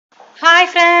Hi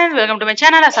friends, welcome to my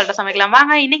channel. அசால்ட்டா சமைக்கலாம்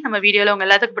வாங்க. இன்னைக்கு நம்ம வீடியோல உங்க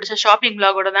எல்லாத்துக்கும் பிடிச்ச ஷாப்பிங்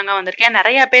vlog-ஓட தாங்க வந்திருக்கேன்.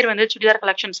 நிறைய பேர் வந்து சுடிதார்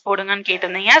கலெக்ஷன்ஸ் போடுங்கன்னு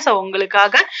கேட்டிருந்தீங்க. சோ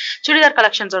உங்களுக்காக சுடிதார்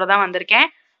கலெக்ஷன்ஸோட தான் வந்திருக்கேன்.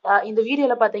 இந்த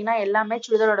வீடியோல பாத்தீங்கன்னா எல்லாமே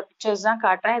சுடிதாரோட பிக்சர்ஸ் தான்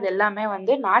காட்டுறேன். இது எல்லாமே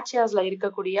வந்து நாச்சியாஸ்ல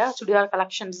இருக்கக்கூடிய சுடிதார்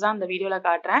கலெக்ஷன்ஸ் தான் இந்த வீடியோல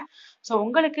காட்டுறேன். சோ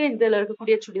உங்களுக்கு இதுல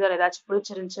இருக்கக்கூடிய சுடிதார் ஏதாச்சும்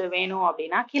பிடிச்சிருந்துச்சு வேணும்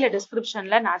அப்படின்னா கீழே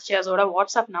டிஸ்கிரிப்ஷன்ல நாச்சியாஸோட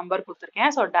வாட்ஸ்அப் நம்பர்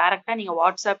கொடுத்துருக்கேன். ஸோ டைரக்டா நீங்க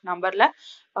வாட்ஸ்அப் நம்பர்ல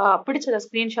பிடிச்சத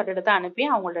ஸ்கிரீன்ஷாட் எடுத்து அனுப்பி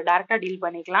அவங்கள்ட்ட டைரக்டா டீல்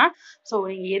பண்ணிக்கலாம். ஸோ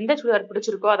நீங்க எந்த சுடிதார்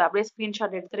பிடிச்சிருக்கோ அதை அப்படியே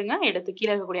ஸ்கிரீன்ஷாட் எடுத்துருங்க. எடுத்து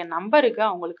கீழே இருக்கக்கூடிய நம்பருக்கு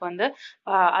அவங்களுக்கு வந்து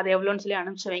அது எவ்வளோன்னு சொல்லி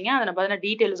அனுப்பிச்சு வைங்க. அதில் பார்த்தீங்கன்னா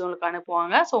டீட்டெயில்ஸ் உங்களுக்கு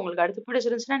அனுப்புவாங்க. ஸோ உங்களுக்கு அடுத்து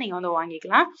பிடிச்சிருந்துச்சுன்னா நீங்க வந்து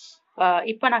வாங்கிக்கலாம்.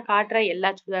 இப்ப நான் காட்டுற எல்லா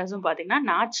சுடிதார்ஸும் பாத்தீங்கன்னா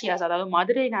நாச்சியாஸ், அதாவது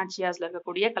மதுரை நாச்சியாஸ்ல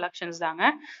இருக்கக்கூடிய கலெக்ஷன்ஸ் தாங்க.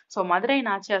 ஸோ மதுரை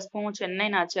நாச்சியாஸ்க்கும் சென்னை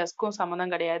நாச்சியாஸ்க்கும்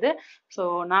சம்மந்தம் கிடையாது. ஸோ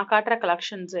நான் காட்டுற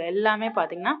கலெக்ஷன்ஸ் எல்லாமே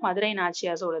பாத்தீங்கன்னா மதுரை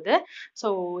நாச்சியாஸோடது. ஸோ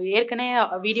ஏற்கனவே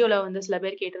வீடியோல வந்து சில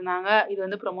பேர் கேட்டிருந்தாங்க, இது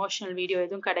வந்து ப்ரொமோஷனல் வீடியோ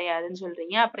எதுவும் கிடையாதுன்னு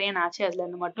சொல்றீங்க, அப்புறம் ஏன் நாச்சியாஸ்ல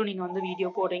இருந்து மட்டும் நீங்க வந்து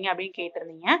வீடியோ போடுறீங்க அப்படின்னு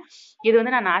கேட்டிருந்தீங்க. இது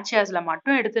வந்து நான் நாச்சியாஸ்ல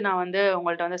மட்டும் எடுத்து நான் வந்து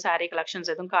உங்கள்ட்ட வந்து சாரீ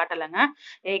கலெக்ஷன்ஸ் எதுவும் காட்டலைங்க.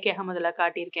 ஏகே அகமதுல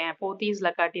காட்டியிருக்கேன்,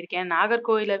 போத்தீஸ்ல காட்டியிருக்கேன்,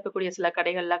 நாகர்கோயில்ல இருக்கக்கூடிய சில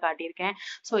கடைகள்ல காட்டியிருக்கேன்.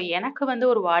 ஸோ எனக்கு வந்து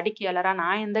ஒரு வாடிக்கையாளரா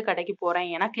நான் எந்த கடைக்கு போறேன்,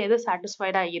 எனக்கு எது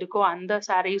சாட்டிஸ்ஃபைடா இருக்கோ அந்த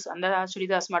சாரீஸ் அந்த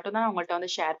சுடிதார்ஸ் மட்டும் தான் உங்கள்ட்ட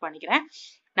வந்து ஷேர் பண்ணிக்கிறேன்.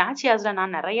 நாச்சியாஸ்ல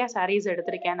நான் நிறைய சாரீஸ்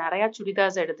எடுத்திருக்கேன், நிறைய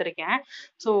சுடிதார்ஸ் எடுத்திருக்கேன்.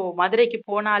 ஸோ மதுரைக்கு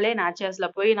போனாலே நாச்சியாஸ்ல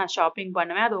போய் நான் ஷாப்பிங்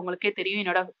பண்ணுவேன். அது உங்களுக்கே தெரியும்.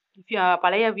 என்னோட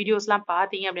பழைய வீடியோஸ்லாம்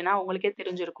பார்த்தீங்க அப்படின்னா உங்களுக்கே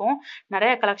தெரிஞ்சிருக்கும்.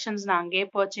 நிறைய கலெக்ஷன்ஸ் நான் அங்கேயே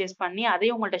பர்ச்சேஸ் பண்ணி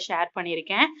அதையும் உங்கள்ட்ட ஷேர்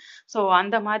பண்ணியிருக்கேன். ஸோ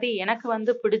அந்த மாதிரி எனக்கு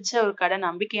வந்து பிடிச்ச ஒரு கடை,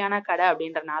 நம்பிக்கையான கடை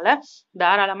அப்படின்றனால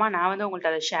தாராளமா நான் வந்து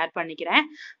உங்கள்ட்ட அதை ஷேர் பண்ணிக்கிறேன்.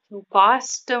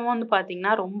 காஸ்ட்டும் வந்து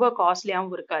பாத்தீங்கன்னா ரொம்ப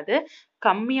காஸ்ட்லியாவும் இருக்காது.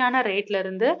 கம்மியான ரேட்ல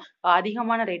இருந்து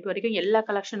அதிகமான ரேட் வரைக்கும் எல்லா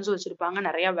கலெக்ஷன்ஸும் வச்சிருப்பாங்க.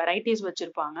 நிறைய வெரைட்டிஸ்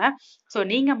வச்சிருப்பாங்க. ஸோ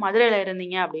நீங்க மதுரையில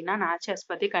இருந்தீங்க அப்படின்னா நாச்சியாஸ்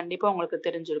பத்தி கண்டிப்பா உங்களுக்கு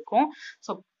தெரிஞ்சிருக்கும்.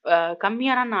 ஸோ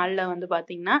கம்மியான நாள்ல வந்து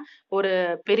பாத்தீங்கன்னா ஒரு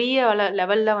பெரிய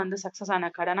லெவல்ல வந்து சக்சஸ் ஆன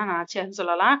கடைனா நாச்சியார்னு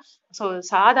சொல்லலாம். ஸோ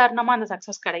சாதாரணமா அந்த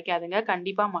சக்சஸ் கிடைக்காதுங்க.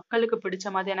 கண்டிப்பா மக்களுக்கு பிடிச்ச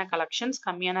மாதிரியான கலெக்ஷன்ஸ்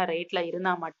கம்மியான ரேட்ல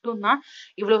இருந்தா மட்டும்தான்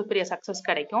இவ்வளவு பெரிய சக்சஸ்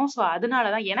கிடைக்கும். ஸோ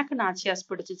அதனாலதான் எனக்கு நாச்சியாஸ்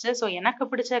பிடிச்சிச்சு. ஸோ எனக்கு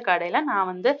பிடிச்ச கடையில நான்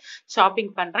வந்து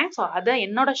ஷாப்பிங் பண்றேன். ஸோ அதை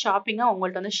என்னோட ஷாப்பிங்கை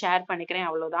உங்கள்ட்ட வந்து ஷேர் பண்ணிக்கிறேன்,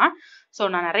 அவ்வளவுதான். ஸோ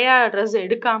நான் நிறைய ட்ரெஸ்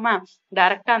எடுக்காம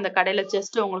டைரக்டா அந்த கடையில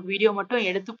ஜஸ்ட் உங்களுக்கு வீடியோ மட்டும்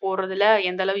எடுத்து போடுறதுல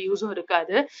எந்த அளவு யூஸும்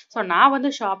இருக்காது. ஸோ நான் வந்து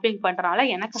ஷாப்பிங் பண்றதுனால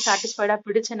எனக்கு சாட்டிஸ்ஃபைடா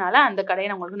பிடிச்சனால அந்த கடையை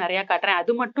நான் உங்களுக்கு நிறைய காட்டுறேன்.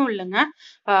 அது மட்டும் இல்லைங்க,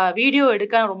 வீடியோ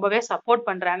எடுக்க ரொம்பவே சப்போர்ட்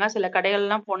பண்றாங்க. சில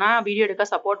கடைகள்லாம் போனா வீடியோ எடுக்க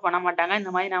சப்போர்ட் பண்ண மாட்டாங்க.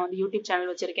 இந்த மாதிரி நான் வந்து யூடியூப்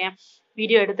சேனல் வச்சிருக்கேன்,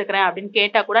 வீடியோ எடுத்துக்கிறேன் அப்படின்னு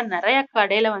கேட்டா கூட நிறைய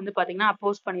கடையில வந்து பாத்தீங்கன்னா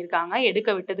அப்போஸ் பண்ணிருக்காங்க,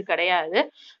 எடுக்க விட்டது கிடையாது.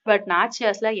 பட்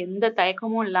நாச்சியாஸ்ல எந்த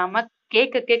தயக்கமும் இல்லாம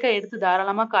கேட்க கேட்க எடுத்து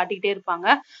தாராளமா காட்டிக்கிட்டே இருப்பாங்க.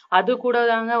 அது கூட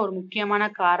தாங்க ஒரு முக்கியமான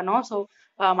காரணம். ஸோ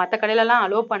மத்த கடையில எல்லாம்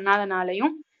அலோ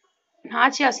பண்ணாதனாலையும்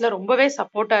நாச்சியாஸ்ல ரொம்பவே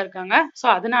சப்போர்ட்டா இருக்காங்க. ஸோ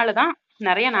அதனாலதான்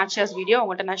நிறைய நாச்சியாஸ் வீடியோ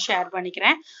உங்கள்கிட்ட நான் ஷேர்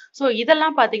பண்ணிக்கிறேன். ஸோ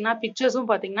இதெல்லாம் பாத்தீங்கன்னா பிக்சர்ஸும்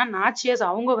பாத்தீங்கன்னா நாச்சியாஸ்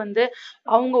அவங்க வந்து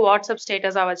அவங்க வாட்ஸ்அப்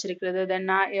ஸ்டேட்டஸா வச்சிருக்கிறது, தென்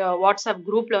வாட்ஸ்அப்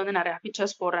குரூப்ல வந்து நிறைய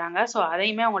பிக்சர்ஸ் போடுறாங்க. ஸோ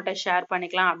அதையுமே அவங்கள்ட்ட ஷேர்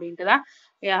பண்ணிக்கலாம் அப்படின்ட்டு தான்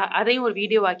அதையும் ஒரு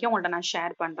வீடியோ ஆக்கி உங்கள்கிட்ட நான்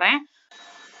ஷேர் பண்றேன்.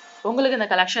 உங்களுக்கு இந்த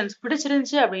கலெக்ஷன்ஸ்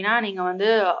பிடிச்சிருந்துச்சு அப்படின்னா நீங்க வந்து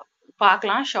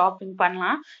பார்க்கலாம், ஷாப்பிங்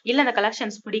பண்ணலாம். இல்ல இந்த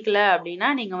கலெக்ஷன்ஸ் பிடிக்கல அப்படின்னா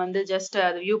நீங்க வந்து ஜஸ்ட்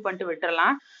அதை வியூ பண்ணிட்டு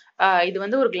விட்டுறலாம். இது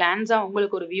வந்து ஒரு கிளான்ஸா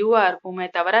உங்களுக்கு ஒரு வியூவா இருக்குமே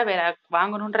தவிர வேற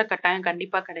வாங்கணுன்ற கட்டாயம்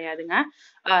கண்டிப்பா கிடையாதுங்க.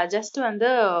 ஜஸ்ட் வந்து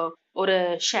ஒரு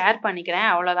ஷேர் பண்ணிக்கிறேன்,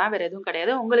 அவ்வளவுதான். வேற எதுவும்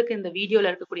கிடையாது. உங்களுக்கு இந்த வீடியோல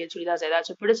இருக்கக்கூடிய சுடிதார்ஸ்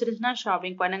ஏதாச்சும் பிடிச்சிருந்துச்சுன்னா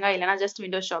ஷாப்பிங் பண்ணுங்க. இல்லைன்னா ஜஸ்ட்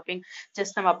விண்டோ ஷாப்பிங்,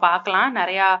 ஜஸ்ட் நம்ம பார்க்கலாம்.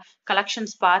 நிறைய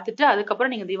கலெக்ஷன்ஸ் பார்த்துட்டு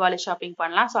அதுக்கப்புறம் நீங்க தீபாவளி ஷாப்பிங்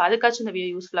பண்ணலாம். ஸோ அதுக்காச்சும் இந்த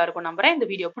வீடியோ யூஸ்ஃபுல்லா இருக்கும் நம்புறேன். இந்த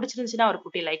வீடியோ பிடிச்சிருந்துச்சுன்னா ஒரு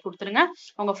குட்டி லைக் கொடுத்துருங்க.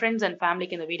 உங்க ஃப்ரெண்ட்ஸ் அண்ட்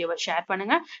ஃபேமிலிக்கு இந்த வீடியோவை ஷேர்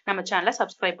பண்ணுங்க. நம்ம சேனலை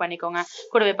சப்ஸ்கிரைப் பண்ணிக்கோங்க.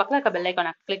 கூடவே பக்கத்துல இருக்க பெல்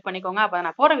ஐக்கானை கிளிக் பண்ணிக்கோங்க. அப்ப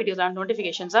நான் போற வீடியோஸ்லாம்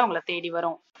நோட்டிபிகேஷன்ஸா உங்களை தேடி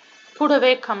வரும்.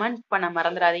 கூடவே கமெண்ட் பண்ண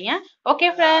மறந்துடாதீங்க. ஓகே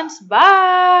ஃப்ரெண்ட்ஸ்,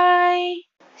 பாய்.